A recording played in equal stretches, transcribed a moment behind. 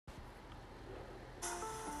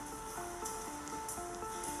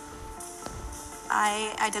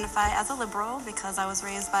I identify as a liberal because I was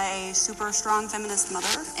raised by a super strong feminist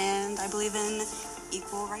mother, and I believe in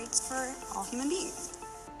equal rights for all human beings.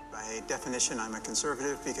 By definition, I'm a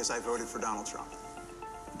conservative because I voted for Donald Trump.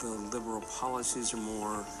 The liberal policies are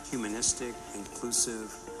more humanistic,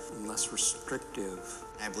 inclusive, and less restrictive.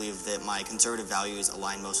 I believe that my conservative values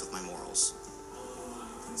align most with my morals.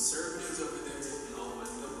 Conservatives over there and all my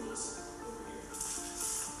liberals over here.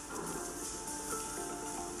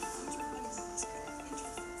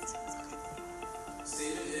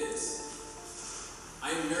 Statement is,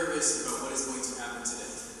 I am nervous about what is going to happen today.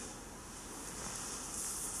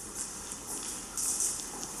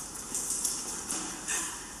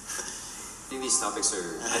 I think these topics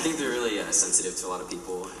I think they're really sensitive to a lot of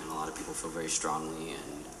people, and a lot of people feel very strongly,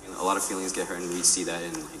 and a lot of feelings get hurt, and we see that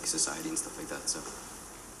in like society and stuff like that, so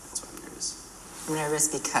that's why I'm nervous. I'm nervous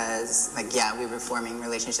because, like, yeah, we were forming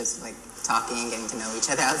relationships, like, talking and getting to know each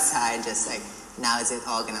other outside, just, like, now is it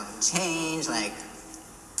all gonna change? Like,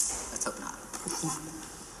 let's hope not.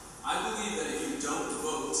 I believe that if you don't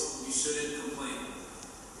vote, you shouldn't complain.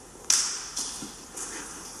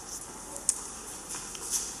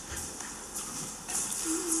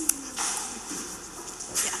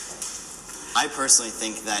 I personally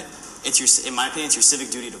think that in my opinion, it's your civic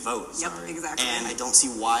duty to vote. Yep, exactly. And I don't see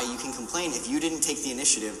why you can complain if you didn't take the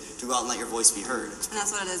initiative to go out and let your voice be heard. And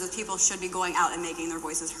that's what it is people should be going out and making their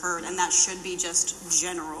voices heard, and that should be just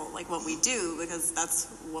general, like what we do, because that's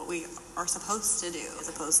what we are supposed to do, as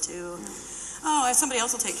opposed to, oh, if somebody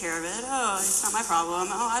else will take care of it, oh, it's not my problem,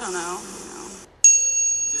 oh, I don't know.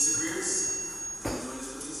 Disagreeers? Join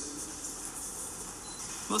us, please.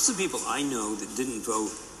 Most of the people I know that didn't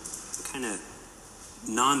vote kind of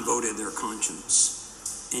non-voted their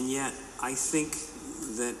conscience. And yet, I think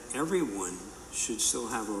that everyone should still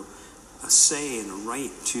have a say and a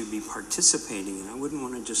right to be participating, and I wouldn't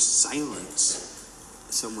want to just silence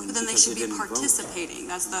someone but then they because should be didn't participating.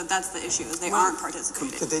 Vote. That's the issue, is they aren't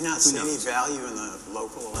participating. Could they not see any value in the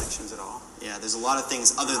local elections at all? Yeah, there's a lot of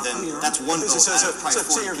things other than that's one vote out of probably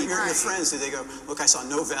 40 your people. friends, do they go, look, I saw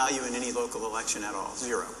no value in any local election at all?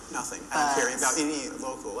 Zero. Nothing. I don't care about any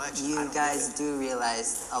local election. You guys do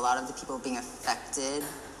realize a lot of the people being affected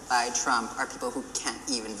by Trump are people who can't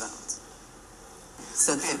even vote.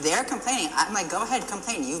 So if they're complaining, I'm like, go ahead,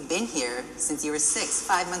 complain. You've been here since you were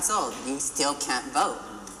 5 months old. You still can't vote.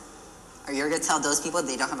 Are you going to tell those people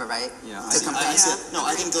they don't have a right to complain?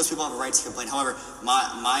 I think those people have a right to complain. However,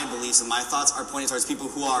 my beliefs and my thoughts are pointing towards people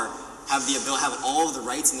who have all of the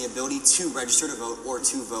rights and the ability to register to vote or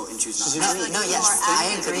to vote and choose not to.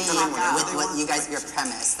 I agree with what you guys, your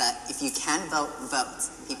premise, that if you can vote, vote.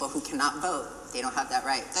 People who cannot vote, they don't have that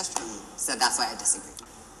right. That's true. So that's why I disagree.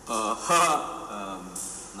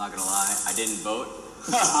 Not gonna lie, I didn't vote.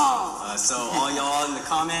 So all y'all in the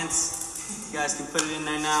comments, you guys can put it in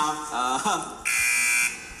there now.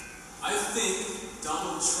 I think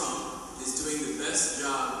Donald Trump is doing the best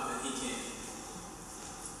job that he can.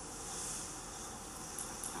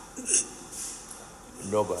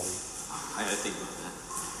 Nobody. I gotta think about that.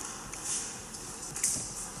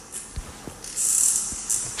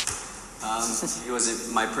 Was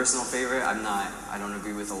it my personal favorite? I don't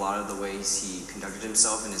agree with a lot of the ways he conducted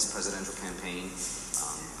himself in his presidential campaign.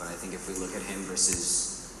 But I think if we look at him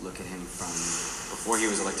versus look at him from before he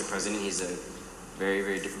was elected president, he's a very,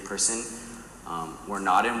 very different person. We're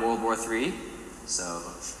not in World War III, so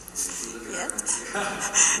we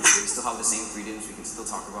still have the same freedoms. We can still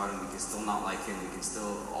talk about him. We can still not like him. We can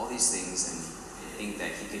still all these things, and I think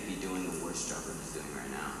that he could be doing the worst job that he's doing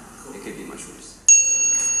right now. It could be much worse.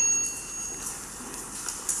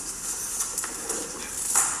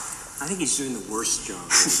 I think he's doing the worst job.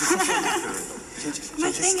 My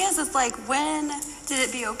thing is, it's like, when did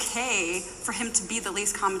it be okay for him to be the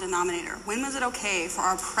least common denominator? When was it okay for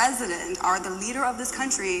our president, the leader of this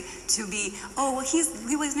country, to be, oh, well, he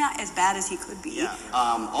was not as bad as he could be? Yeah,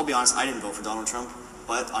 I'll be honest, I didn't vote for Donald Trump,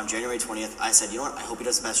 but on January 20th, I said, you know what, I hope he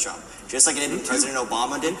does the best job. Just like I did when President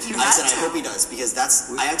Obama did, I said, I hope he does, because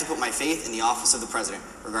I have to put my faith in the office of the president.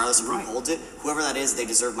 Regardless of who holds it, whoever that is, they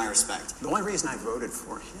deserve my respect. The only reason I voted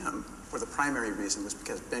for him, or the primary reason, was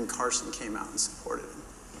because Ben Carson came out and supported him.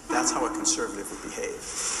 That's how a conservative would behave.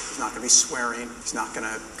 He's not going to be swearing. He's not going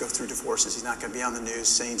to go through divorces. He's not going to be on the news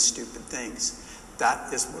saying stupid things.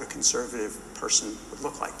 That is what a conservative person would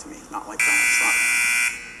look like to me, not like Donald Trump.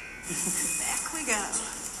 Back we go.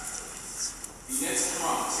 The next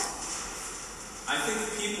prompt. I think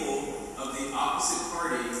people of the opposite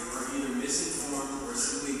party are either misinformed or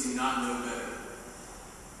simply do not know better.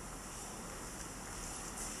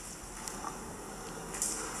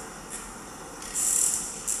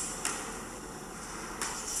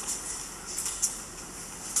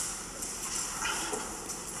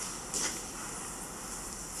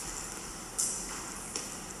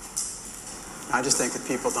 I just think that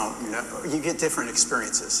people don't, you get different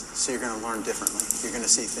experiences, so you're going to learn differently. You're going to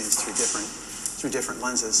see things through different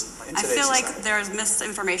lenses in I today's feel like society. there's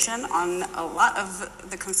misinformation on a lot of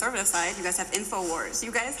the conservative side. You guys have InfoWars.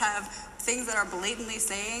 You guys have things that are blatantly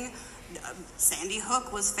saying Sandy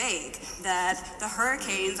Hook was fake, that the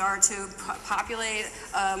hurricanes are to populate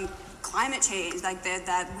climate change, like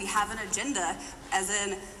that we have an agenda, as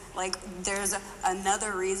in, like, there's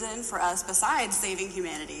another reason for us besides saving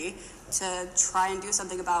humanity to try and do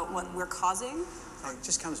something about what we're causing. It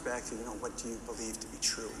just comes back to, what do you believe to be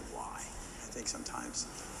true and why? I think sometimes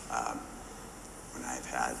when I've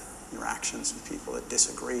had interactions with people that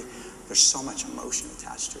disagree, there's so much emotion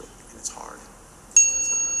attached to it, and it's hard.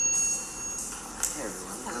 Hey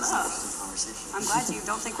everyone. Hello. That was an interesting conversation. I'm glad you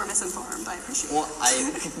don't think we're misinformed. I appreciate Well,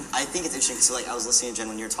 it. I think it's interesting because I was listening to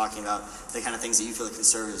Jen when you were talking about the kind of things that you feel that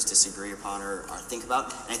conservatives disagree upon or think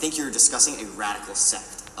about, and I think you're discussing a radical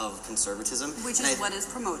sect of conservatism, Which and is what is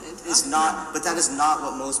promoted. It's not, but that is not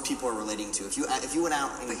what most people are relating to. If you went out,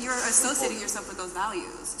 and, But you're associating yourself with those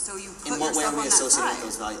values, so you put in what way yourself are we on that associating side. with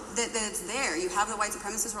those values? That it's there. You have the white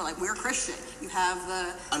supremacists who are like, we're Christian. You have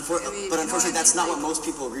the. But unfortunately, that's not what most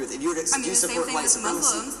people agree with. If you were to the same support thing white with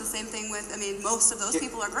supremacy, Muslims. The same thing with. Most of those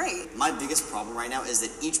people are great. my biggest problem right now is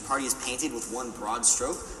that each party is painted with one broad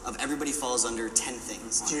stroke of everybody falls under 10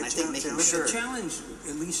 things. And I think making But sure. the challenge,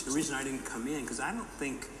 at least the reason I didn't come in, because I don't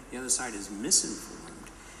think the other side is misinformed,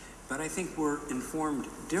 but I think we're informed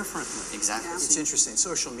differently. Exactly. It's interesting.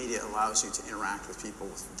 Social media allows you to interact with people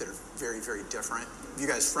that are very, very different. If you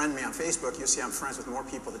guys friend me on Facebook, you'll see I'm friends with more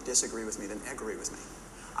people that disagree with me than agree with me.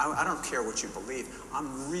 I don't care what you believe.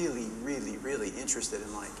 I'm really, really, really interested in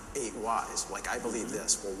 8 whys. Like, I believe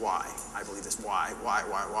this. Well, why? I believe this. Why?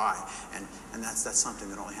 And that's something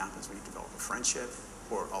that only happens when you develop a friendship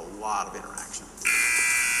or a lot of interaction.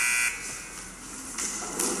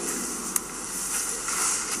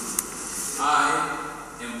 I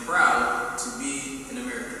am proud to be an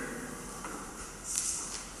American.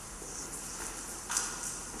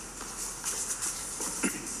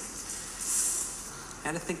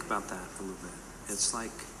 I had to think about that a little bit. It's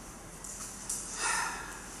like,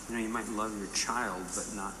 you might love your child,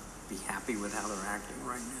 but not be happy with how they're acting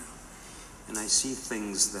right now. And I see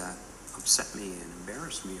things that upset me and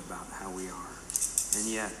embarrass me about how we are. And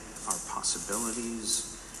yet, our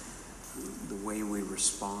possibilities, the way we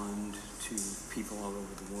respond to people all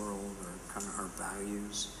over the world, or kind of our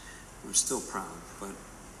values, I'm still proud, but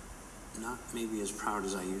not maybe as proud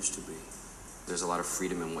as I used to be. There's a lot of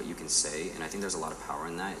freedom in what you can say, and I think there's a lot of power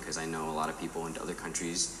in that, because I know a lot of people in other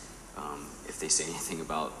countries, if they say anything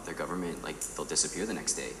about their government, they'll disappear the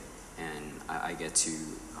next day. And I get to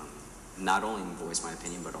not only voice my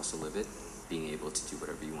opinion, but also live it, being able to do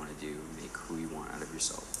whatever you want to do, make who you want out of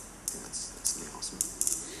yourself. Yeah, that's something awesome.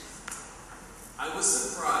 I was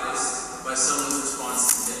surprised by someone's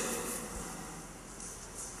response today.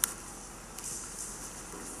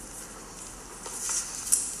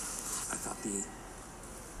 I thought the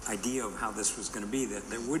idea of how this was going to be, that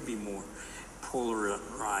there would be more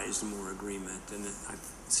polarized, more agreement, and I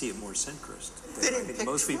see it more centrist. I think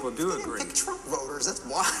most people do agree. They didn't pick Trump voters, that's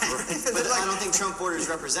why. Right. But I don't think Trump voters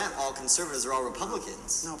represent all conservatives. They're all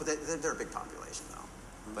Republicans. No, but they're a big population, though.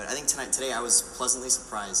 But I think today I was pleasantly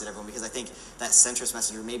surprised at everyone, because I think that centrist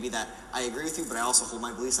message, or maybe that I agree with you, but I also hold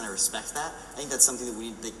my beliefs and I respect that. I think that's something that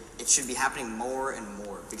we need. It should be happening more and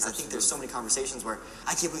more, because I think there's so many conversations where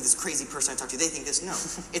I can't believe this crazy person I talked to. They think this. No,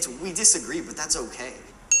 we disagree, but that's okay.